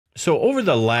So, over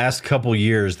the last couple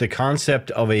years, the concept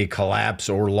of a collapse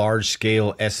or large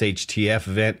scale SHTF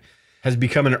event has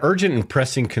become an urgent and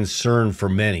pressing concern for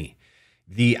many.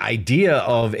 The idea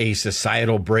of a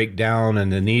societal breakdown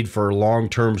and the need for long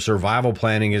term survival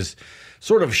planning is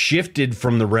sort of shifted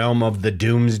from the realm of the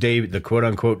doomsday, the quote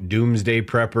unquote doomsday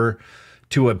prepper,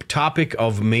 to a topic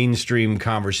of mainstream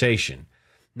conversation.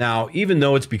 Now, even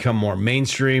though it's become more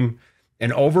mainstream,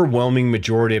 an overwhelming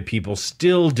majority of people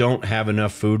still don't have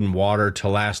enough food and water to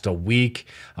last a week,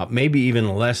 maybe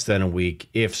even less than a week,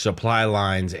 if supply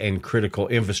lines and critical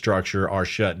infrastructure are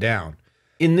shut down.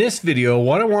 In this video,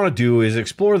 what I want to do is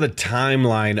explore the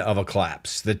timeline of a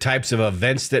collapse, the types of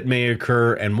events that may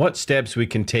occur, and what steps we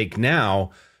can take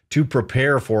now to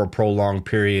prepare for a prolonged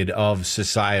period of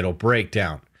societal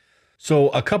breakdown. So,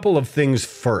 a couple of things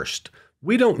first.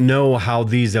 We don't know how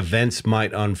these events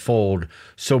might unfold,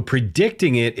 so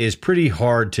predicting it is pretty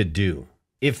hard to do.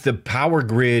 If the power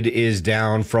grid is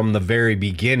down from the very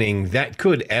beginning, that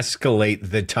could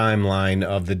escalate the timeline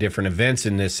of the different events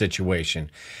in this situation.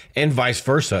 And vice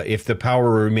versa, if the power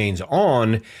remains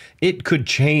on, it could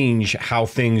change how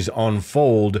things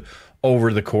unfold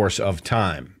over the course of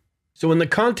time. So in the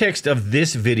context of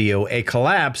this video, a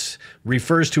collapse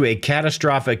refers to a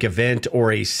catastrophic event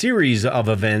or a series of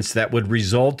events that would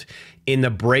result in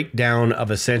the breakdown of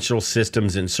essential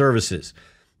systems and services.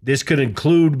 This could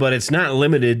include, but it's not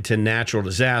limited to, natural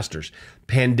disasters,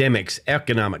 pandemics,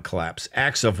 economic collapse,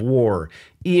 acts of war,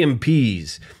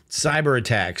 EMPs, cyber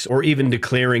attacks, or even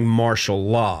declaring martial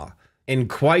law, and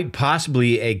quite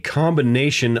possibly a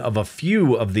combination of a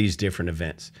few of these different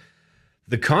events.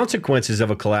 The consequences of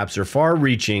a collapse are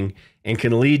far-reaching and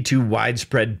can lead to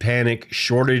widespread panic,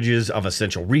 shortages of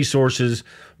essential resources,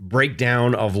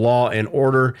 breakdown of law and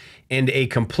order, and a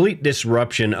complete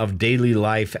disruption of daily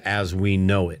life as we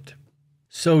know it.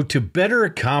 So, to better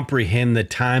comprehend the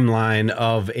timeline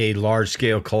of a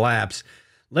large-scale collapse,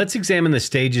 let's examine the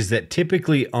stages that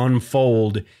typically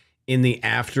unfold in the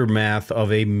aftermath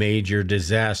of a major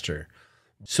disaster.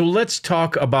 So let's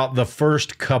talk about the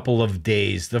first couple of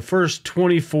days, the first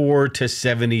 24 to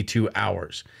 72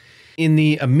 hours. In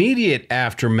the immediate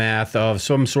aftermath of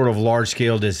some sort of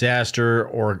large-scale disaster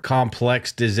or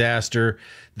complex disaster,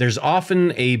 there's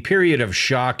often a period of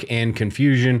shock and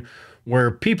confusion where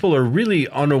people are really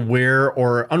unaware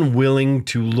or unwilling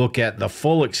to look at the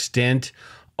full extent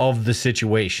of the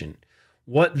situation.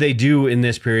 What they do in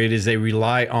this period is they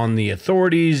rely on the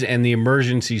authorities and the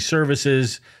emergency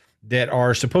services that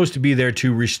are supposed to be there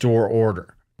to restore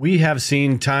order. We have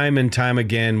seen time and time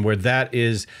again where that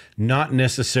is not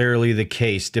necessarily the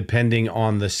case depending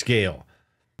on the scale.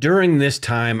 During this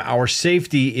time, our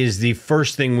safety is the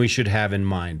first thing we should have in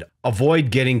mind. Avoid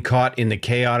getting caught in the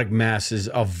chaotic masses.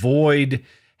 Avoid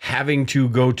having to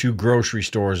go to grocery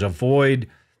stores. Avoid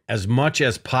as much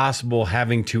as possible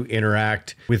having to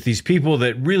interact with these people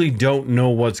that really don't know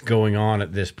what's going on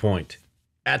at this point.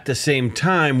 At the same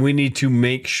time, we need to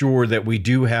make sure that we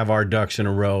do have our ducks in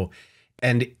a row.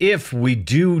 And if we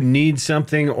do need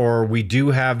something or we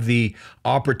do have the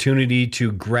opportunity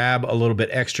to grab a little bit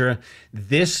extra,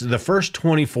 the first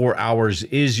 24 hours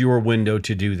is your window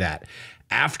to do that.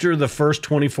 After the first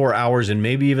 24 hours, and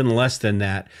maybe even less than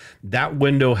that, that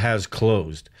window has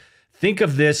closed. Think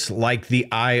of this like the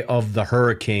eye of the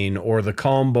hurricane or the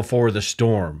calm before the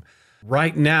storm.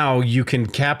 Right now, you can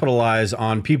capitalize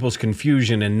on people's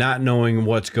confusion and not knowing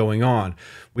what's going on.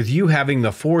 With you having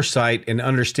the foresight and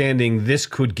understanding this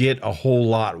could get a whole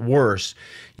lot worse,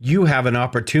 you have an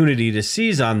opportunity to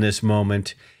seize on this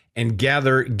moment and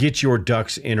get your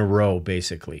ducks in a row,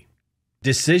 basically.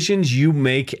 Decisions you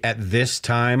make at this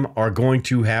time are going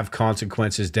to have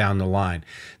consequences down the line.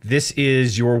 This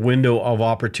is your window of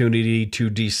opportunity to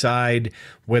decide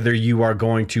whether you are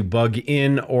going to bug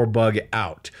in or bug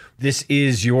out. This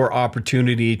is your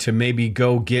opportunity to maybe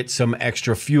go get some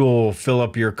extra fuel, fill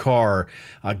up your car,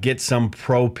 get some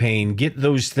propane, get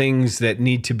those things that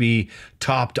need to be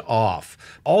topped off.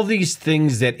 All these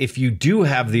things that, if you do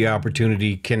have the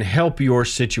opportunity, can help your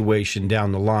situation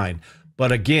down the line.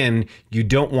 But again, you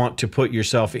don't want to put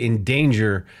yourself in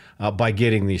danger by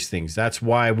getting these things. That's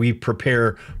why we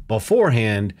prepare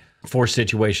beforehand for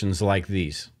situations like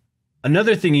these.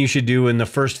 Another thing you should do in the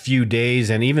first few days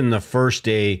and even the first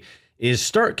day is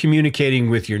start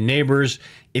communicating with your neighbors.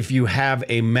 If you have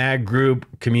a MAG group,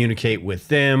 communicate with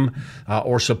them,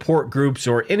 or support groups,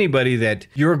 or anybody that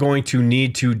you're going to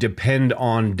need to depend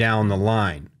on down the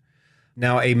line.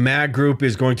 Now, a MAG group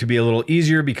is going to be a little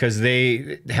easier because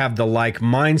they have the like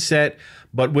mindset,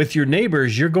 but with your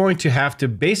neighbors, you're going to have to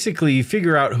basically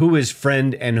figure out who is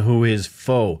friend and who is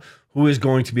foe, who is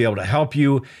going to be able to help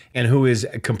you, and who is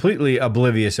completely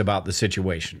oblivious about the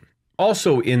situation.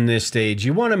 Also in this stage,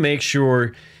 you want to make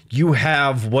sure you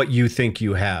have what you think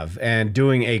you have, and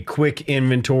doing a quick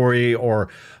inventory or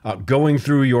going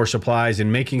through your supplies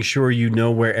and making sure you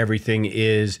know where everything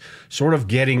is, sort of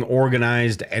getting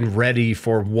organized and ready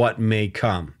for what may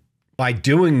come. By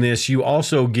doing this, you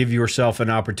also give yourself an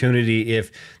opportunity.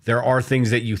 If there are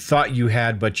things that you thought you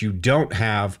had but you don't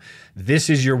have, this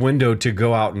is your window to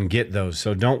go out and get those.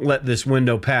 So don't let this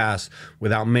window pass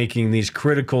without making these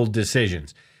critical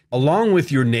decisions. Along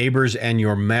with your neighbors and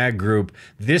your MAG group,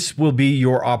 this will be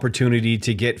your opportunity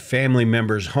to get family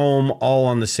members home, all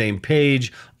on the same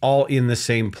page, all in the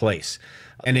same place.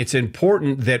 And it's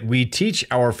important that we teach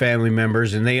our family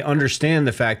members and they understand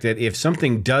the fact that if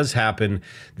something does happen,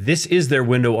 this is their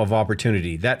window of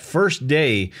opportunity. That first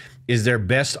day is their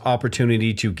best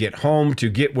opportunity to get home, to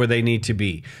get where they need to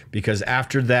be. Because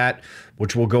after that,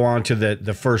 which will go on to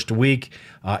the first week,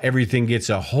 everything gets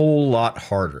a whole lot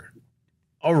harder.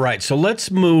 All right, so let's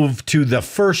move to the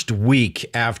first week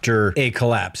after a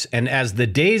collapse. And as the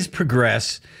days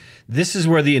progress, this is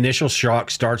where the initial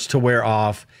shock starts to wear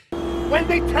off. When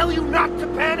they tell you not to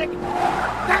panic,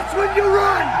 that's when you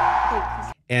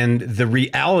run! And the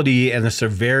reality and the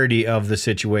severity of the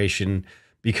situation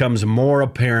becomes more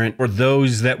apparent for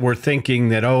those that were thinking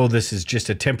that, oh, this is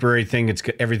just a temporary thing,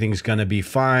 everything's going to be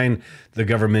fine, the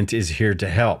government is here to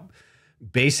help.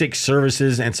 Basic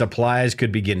services and supplies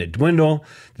could begin to dwindle.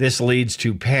 This leads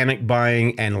to panic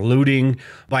buying and looting.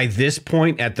 By this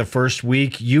point, at the first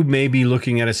week, you may be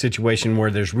looking at a situation where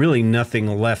there's really nothing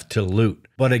left to loot.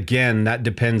 But again, that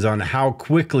depends on how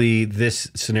quickly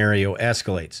this scenario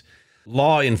escalates.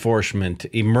 Law enforcement,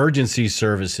 emergency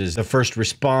services, the first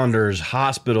responders,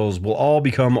 hospitals will all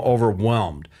become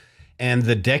overwhelmed. And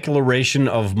the declaration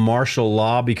of martial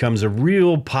law becomes a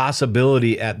real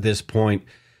possibility at this point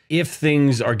if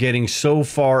things are getting so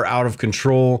far out of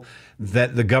control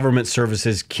that the government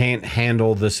services can't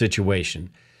handle the situation.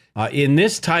 In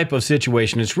this type of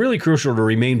situation, it's really crucial to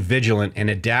remain vigilant and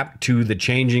adapt to the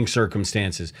changing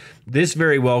circumstances. This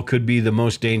very well could be the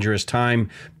most dangerous time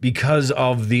because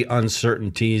of the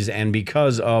uncertainties and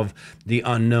because of the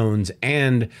unknowns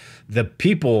and the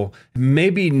people,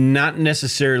 maybe not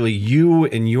necessarily you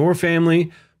and your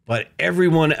family, but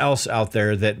everyone else out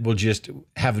there that will just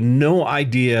have no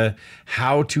idea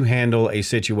how to handle a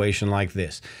situation like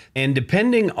this. And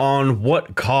depending on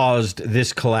what caused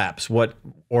this collapse, what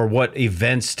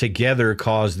events together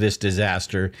caused this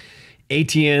disaster,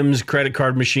 ATMs, credit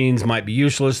card machines might be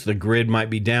useless. The grid might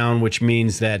be down, which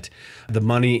means that the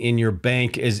money in your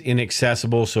bank is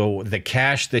inaccessible. So the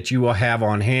cash that you will have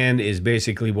on hand is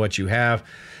basically what you have.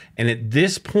 And at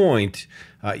this point,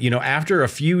 after a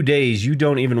few days, you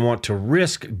don't even want to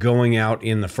risk going out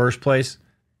in the first place.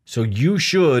 So you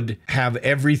should have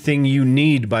everything you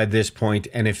need by this point.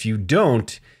 And if you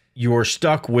don't, you're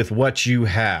stuck with what you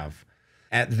have.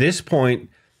 At this point,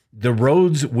 the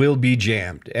roads will be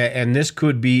jammed. And this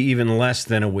could be even less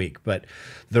than a week. But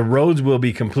the roads will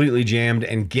be completely jammed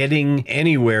and getting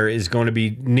anywhere is going to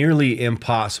be nearly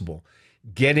impossible.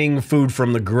 Getting food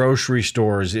from the grocery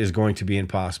stores is going to be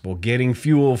impossible. Getting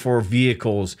fuel for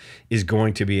vehicles is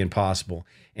going to be impossible.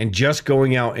 And just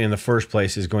going out in the first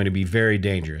place is going to be very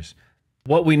dangerous.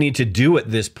 What we need to do at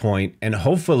this point, and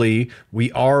hopefully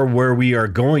we are where we are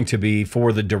going to be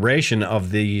for the duration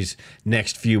of these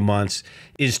next few months,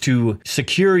 is to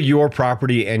secure your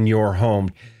property and your home.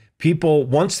 People,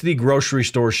 once the grocery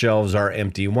store shelves are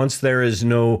empty, once there is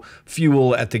no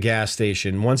fuel at the gas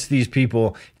station, once these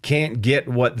people can't get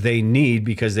what they need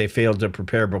because they failed to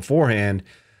prepare beforehand,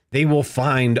 they will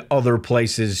find other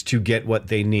places to get what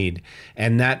they need.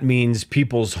 And that means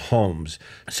people's homes.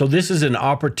 So this is an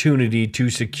opportunity to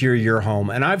secure your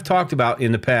home. And I've talked about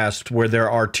in the past where there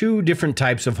are two different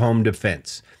types of home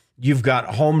defense. You've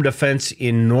got home defense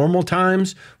in normal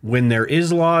times when there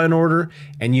is law and order,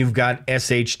 and you've got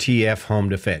SHTF home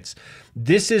defense.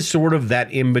 This is sort of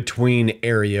that in-between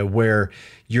area where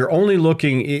you're only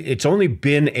looking, it's only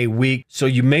been a week, so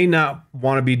you may not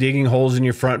want to be digging holes in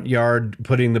your front yard,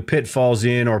 putting the pitfalls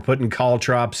in, or putting call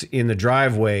traps in the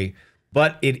driveway,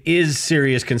 but it is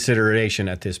serious consideration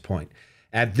at this point.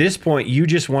 At this point, you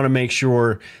just want to make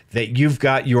sure that you've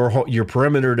got your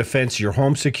perimeter defense, your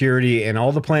home security, and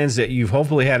all the plans that you've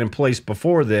hopefully had in place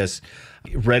before this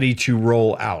ready to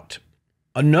roll out.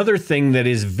 Another thing that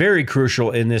is very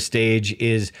crucial in this stage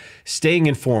is staying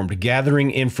informed, gathering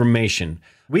information.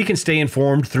 We can stay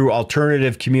informed through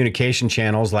alternative communication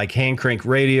channels like hand crank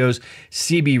radios,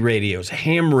 CB radios,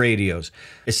 ham radios,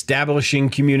 establishing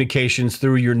communications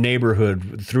through your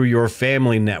neighborhood, through your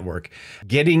family network,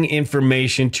 getting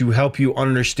information to help you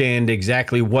understand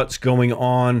exactly what's going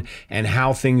on and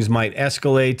how things might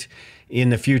escalate in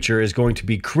the future is going to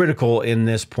be critical in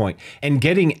this point. And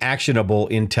getting actionable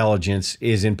intelligence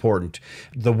is important.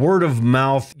 The word of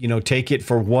mouth, take it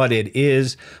for what it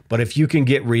is, but if you can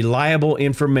get reliable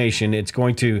information, it's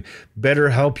going to better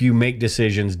help you make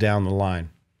decisions down the line.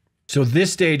 So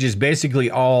this stage is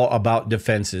basically all about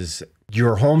defenses.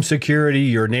 Your home security,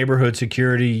 your neighborhood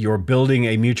security, you're building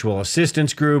a mutual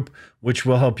assistance group, which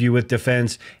will help you with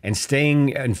defense, and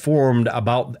staying informed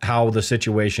about how the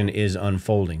situation is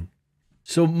unfolding.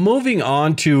 So moving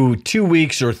on to 2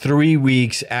 weeks or 3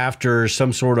 weeks after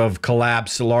some sort of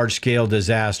collapse, large-scale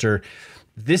disaster,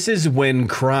 this is when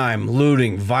crime,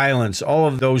 looting, violence, all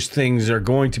of those things are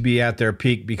going to be at their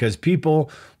peak because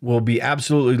people will be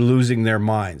absolutely losing their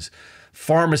minds.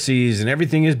 Pharmacies and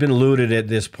everything has been looted at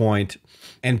this point,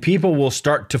 and people will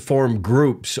start to form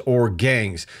groups or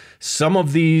gangs. Some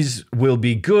of these will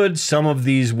be good, some of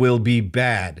these will be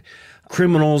bad.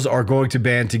 Criminals are going to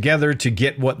band together to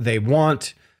get what they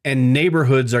want, and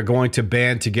neighborhoods are going to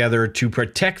band together to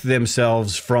protect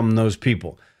themselves from those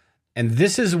people. And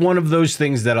this is one of those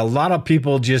things that a lot of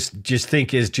people just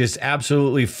think is just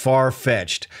absolutely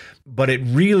far-fetched, but it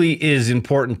really is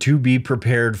important to be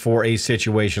prepared for a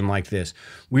situation like this.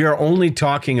 We are only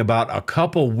talking about a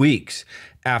couple weeks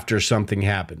after something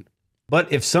happened. But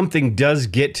if something does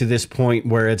get to this point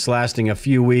where it's lasting a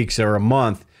few weeks or a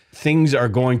month, things are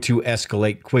going to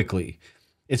escalate quickly.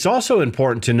 It's also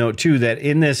important to note too that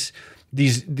in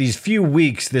these few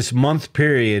weeks, this month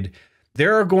period,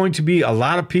 there are going to be a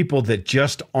lot of people that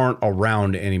just aren't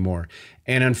around anymore.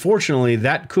 And unfortunately,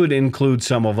 that could include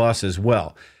some of us as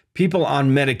well. People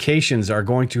on medications are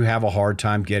going to have a hard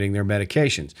time getting their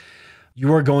medications.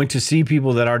 You are going to see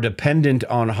people that are dependent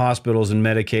on hospitals and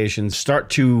medications start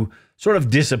to sort of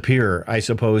disappear, I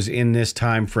suppose, in this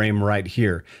time frame right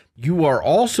here. You are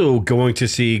also going to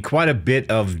see quite a bit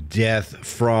of death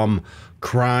from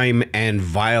crime and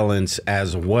violence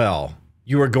as well.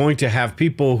 You are going to have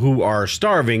people who are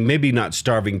starving, maybe not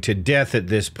starving to death at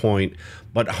this point,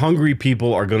 but hungry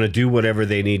people are going to do whatever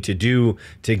they need to do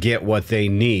to get what they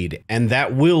need. And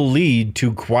that will lead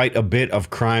to quite a bit of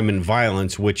crime and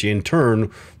violence, which in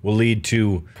turn will lead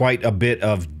to quite a bit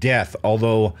of death,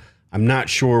 although I'm not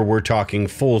sure we're talking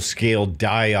full-scale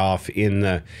die-off in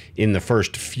the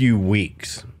first few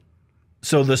weeks.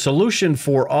 So the solution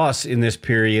for us in this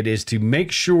period is to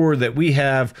make sure that we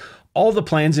have all the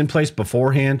plans in place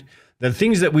beforehand. The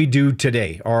things that we do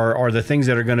today are the things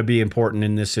that are going to be important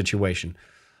in this situation.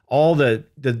 All the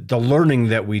learning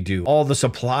that we do, all the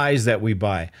supplies that we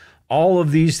buy, all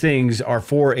of these things are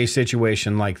for a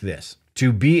situation like this.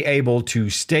 To be able to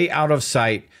stay out of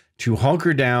sight, to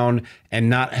hunker down and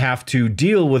not have to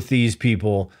deal with these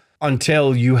people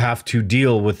until you have to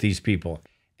deal with these people.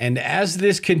 And as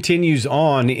this continues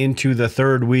on into the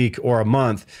third week or a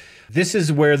month, this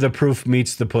is where the proof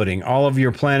meets the pudding. All of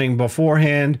your planning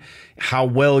beforehand, how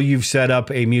well you've set up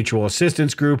a mutual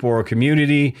assistance group or a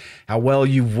community, how well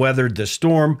you've weathered the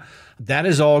storm, that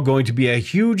is all going to be a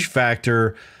huge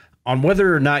factor on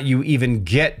whether or not you even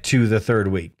get to the third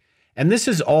week. And this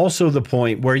is also the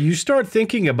point where you start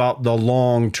thinking about the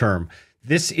long term.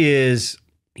 This is,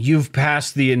 you've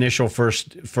passed the initial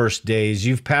first days.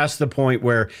 You've passed the point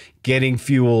where getting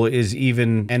fuel is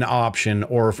even an option,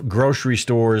 or grocery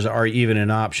stores are even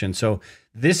an option. So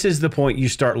this is the point you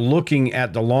start looking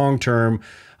at the long term.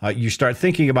 You start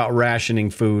thinking about rationing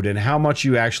food and how much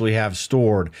you actually have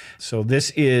stored. So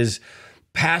this is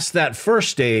past that first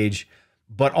stage,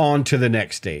 but on to the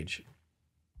next stage.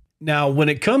 Now, when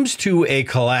it comes to a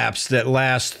collapse that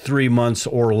lasts 3 months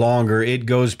or longer, it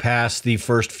goes past the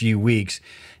first few weeks.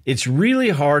 It's really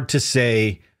hard to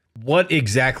say what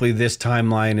exactly this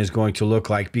timeline is going to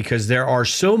look like because there are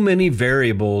so many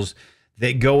variables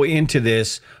that go into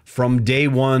this from day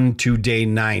 1 to day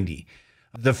 90.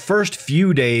 The first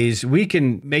few days, we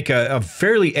can make a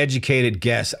fairly educated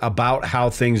guess about how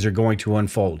things are going to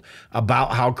unfold,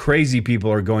 about how crazy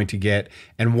people are going to get,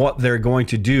 and what they're going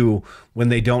to do when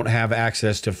they don't have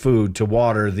access to food, to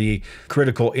water, the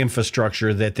critical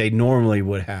infrastructure that they normally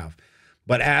would have.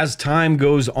 But as time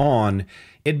goes on,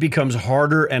 it becomes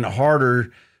harder and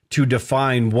harder to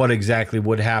define what exactly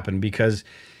would happen because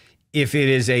if it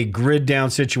is a grid down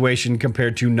situation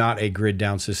compared to not a grid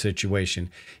down situation,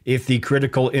 if the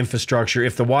critical infrastructure,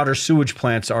 if the water sewage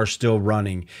plants are still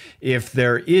running, if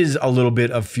there is a little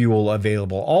bit of fuel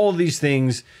available, all of these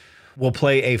things will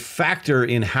play a factor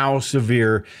in how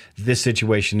severe this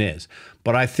situation is.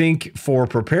 But I think for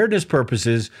preparedness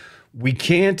purposes, we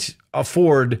can't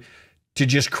afford to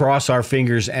just cross our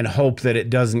fingers and hope that it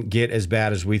doesn't get as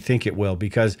bad as we think it will.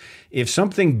 Because if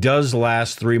something does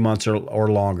last 3 months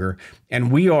or longer and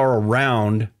we are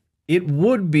around, it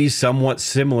would be somewhat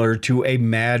similar to a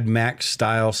Mad Max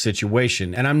style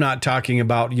situation. And I'm not talking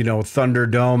about,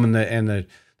 Thunderdome and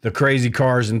the crazy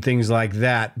cars and things like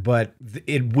that, but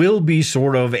it will be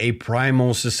sort of a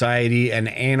primal society, an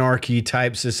anarchy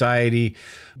type society.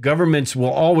 Governments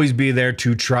will always be there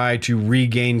to try to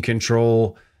regain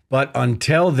control. But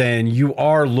until then, you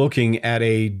are looking at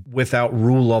a without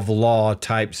rule of law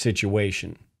type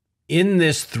situation. In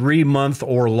this 3 month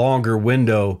or longer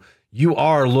window, you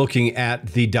are looking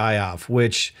at the die-off,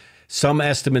 which some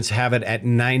estimates have it at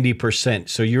 90%.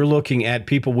 So you're looking at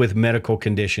people with medical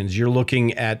conditions. You're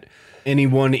looking at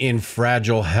anyone in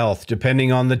fragile health,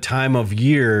 depending on the time of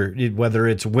year, whether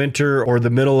it's winter or the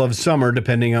middle of summer,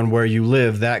 depending on where you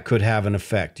live, that could have an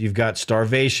effect. You've got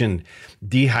starvation,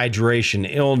 dehydration,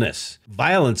 illness.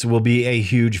 Violence will be a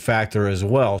huge factor as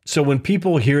well. So when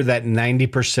people hear that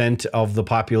 90% of the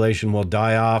population will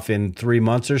die off in 3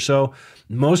 months or so,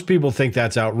 most people think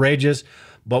that's outrageous.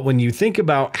 But when you think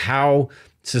about how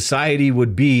society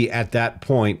would be at that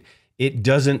point, it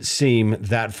doesn't seem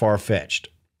that far-fetched.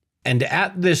 And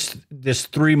at this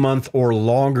 3 month or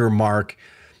longer mark,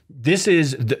 this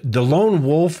is the lone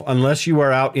wolf, unless you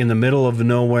are out in the middle of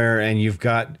nowhere and you've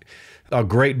got a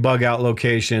great bug out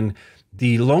location,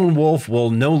 the lone wolf will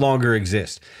no longer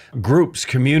exist. Groups,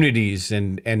 communities,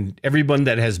 and everyone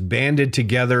that has banded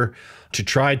together to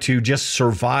try to just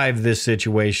survive this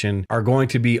situation are going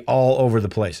to be all over the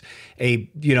place.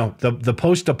 The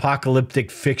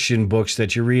post-apocalyptic fiction books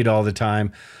that you read all the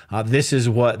time, this is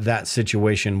what that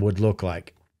situation would look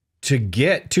like.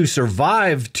 To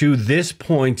survive to this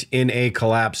point in a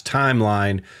collapse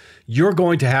timeline, you're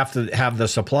going to have the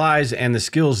supplies and the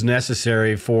skills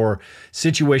necessary for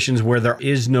situations where there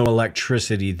is no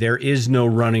electricity, there is no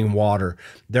running water,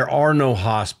 there are no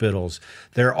hospitals,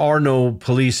 there are no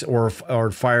police or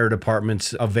fire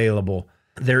departments available,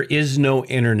 there is no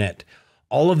internet.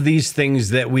 All of these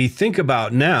things that we think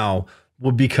about now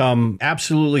will become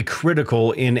absolutely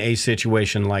critical in a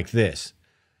situation like this.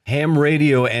 Ham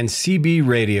radio and CB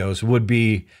radios would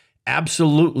be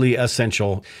absolutely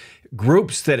essential.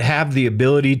 Groups that have the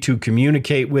ability to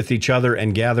communicate with each other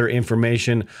and gather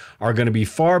information are going to be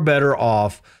far better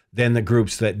off than the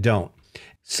groups that don't.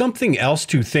 Something else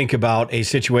to think about a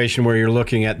situation where you're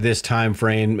looking at this time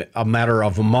frame, a matter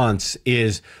of months,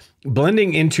 is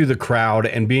blending into the crowd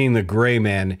and being the gray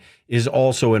man is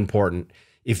also important.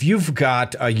 If you've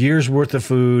got a year's worth of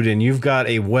food and you've got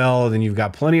a well and you've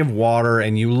got plenty of water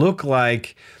and you look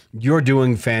like you're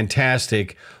doing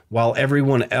fantastic, while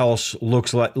everyone else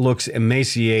looks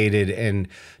emaciated and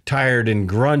tired and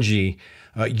grungy,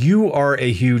 you are a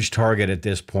huge target at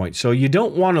this point. So you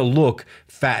don't want to look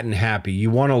fat and happy. You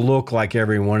want to look like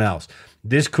everyone else.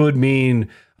 This could mean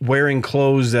wearing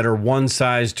clothes that are one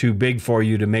size too big for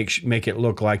you to make it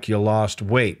look like you lost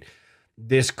weight.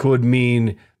 This could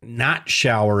mean not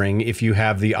showering if you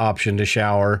have the option to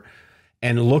shower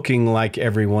and looking like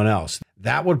everyone else.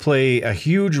 That would play a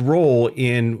huge role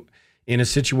in a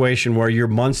situation where you're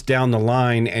months down the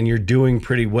line and you're doing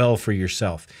pretty well for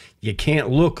yourself. You can't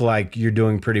look like you're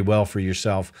doing pretty well for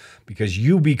yourself because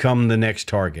you become the next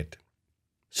target.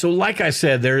 So like I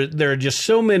said, there are just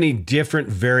so many different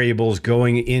variables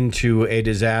going into a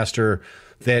disaster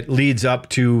that leads up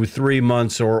to 3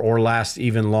 months or lasts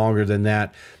even longer than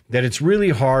that it's really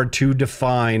hard to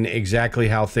define exactly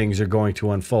how things are going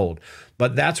to unfold.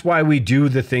 But that's why we do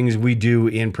the things we do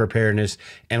in preparedness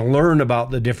and learn about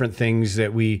the different things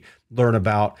that we learn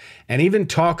about and even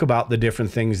talk about the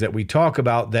different things that we talk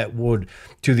about that would,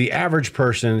 to the average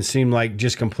person, seem like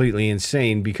just completely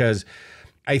insane. Because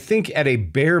I think at a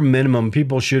bare minimum,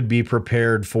 people should be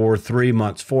prepared for 3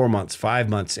 months, 4 months, 5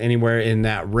 months, anywhere in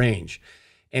that range.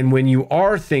 And when you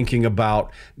are thinking about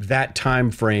that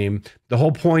time frame, the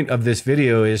whole point of this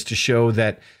video is to show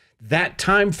that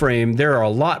time frame, there are a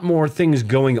lot more things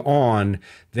going on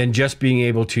than just being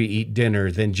able to eat dinner,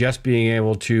 than just being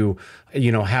able to,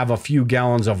 have a few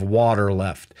gallons of water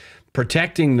left.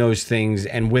 Protecting those things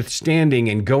and withstanding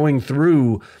and going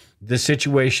through the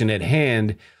situation at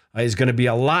hand is going to be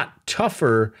a lot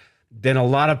tougher than a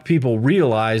lot of people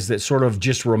realize, that sort of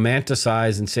just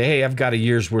romanticize and say, hey, I've got a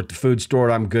year's worth of food stored,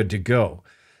 I'm good to go.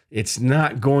 It's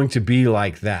not going to be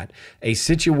like that. A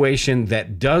situation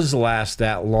that does last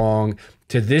that long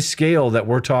to this scale that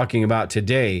we're talking about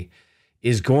today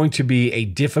is going to be a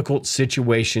difficult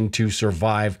situation to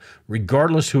survive,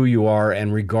 regardless who you are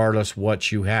and regardless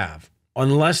what you have.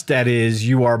 Unless that is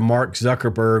you are Mark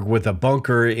Zuckerberg with a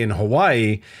bunker in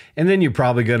Hawaii, and then you're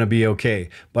probably going to be okay.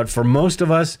 But for most of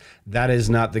us, that is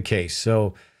not the case.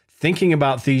 So thinking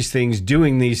about these things,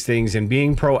 doing these things, and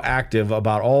being proactive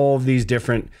about all of these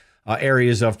different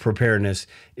areas of preparedness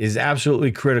is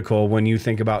absolutely critical when you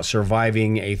think about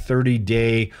surviving a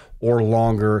 30-day or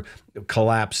longer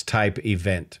collapse type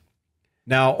event.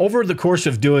 Now, over the course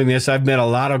of doing this, I've met a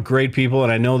lot of great people,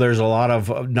 and I know there's a lot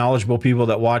of knowledgeable people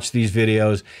that watch these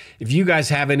videos. If you guys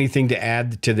have anything to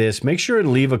add to this, make sure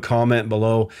and leave a comment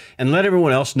below and let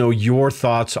everyone else know your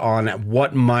thoughts on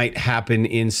what might happen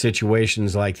in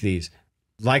situations like these.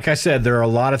 Like I said, there are a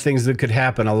lot of things that could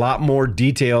happen, a lot more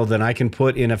detail than I can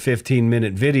put in a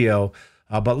 15-minute video,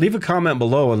 but leave a comment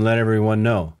below and let everyone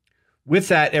know. With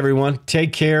that, everyone,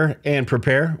 take care and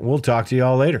prepare. We'll talk to you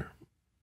all later.